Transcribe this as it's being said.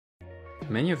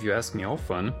Many of you ask me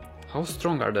often, how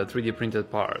strong are the 3D printed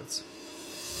parts?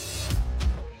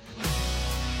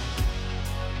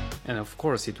 And of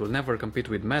course it will never compete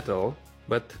with metal,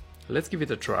 but let's give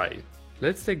it a try.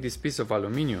 Let's take this piece of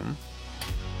aluminium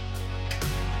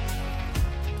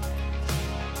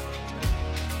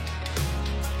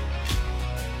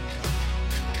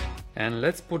and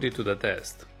let's put it to the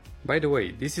test. By the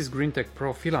way, this is Greentech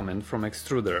Pro filament from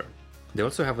Extruder. They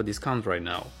also have a discount right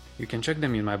now. You can check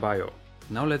them in my bio.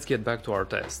 Now let's get back to our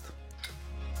test.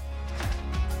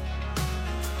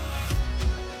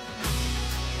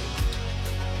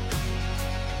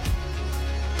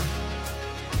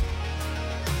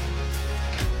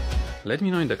 Let me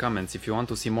know in the comments if you want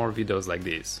to see more videos like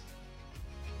this.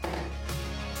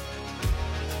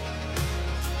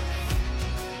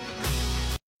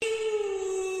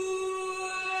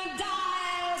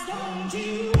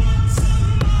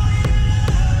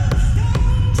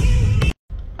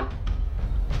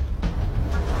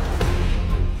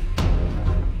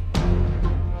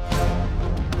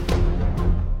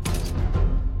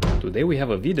 Today we have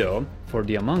a video for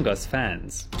the Among Us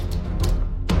fans.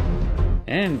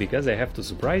 And because I have to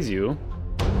surprise you,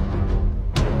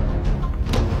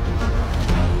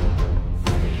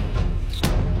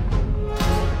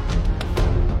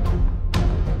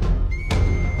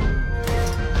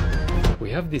 we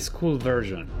have this cool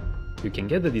version. You can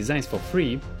get the designs for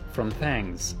free from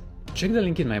Thangs. Check the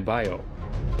link in my bio.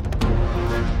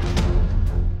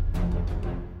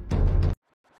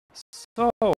 So,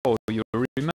 you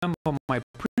remember my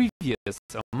previous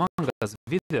Among Us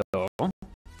video,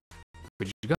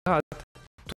 which got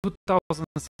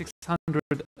 2,600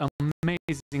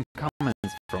 amazing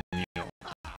comments from you,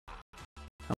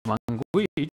 among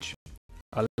which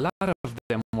a lot of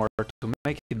them were to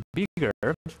make it bigger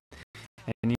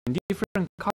and in different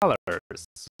colors.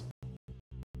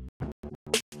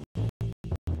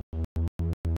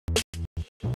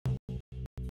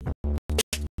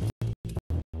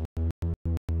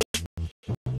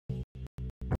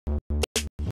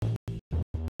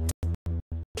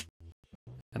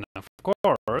 And of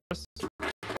course,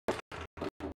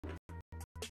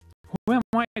 who am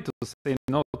I to say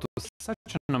no to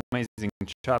such an amazing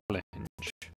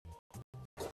challenge?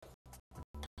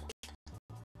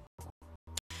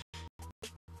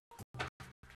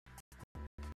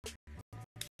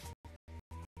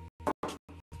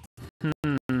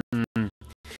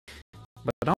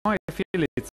 But now I feel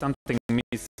it's something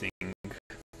missing.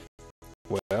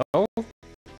 Well,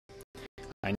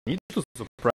 I need to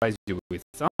surprise you with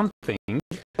something.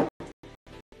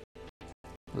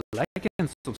 Like and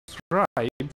subscribe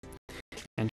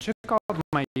and check out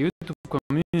my YouTube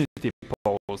community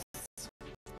posts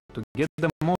to get the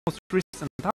most recent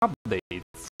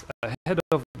updates ahead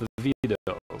of the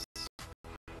videos.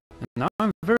 And now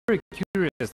I'm very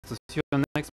curious to see your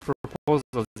next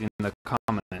proposals in the comments.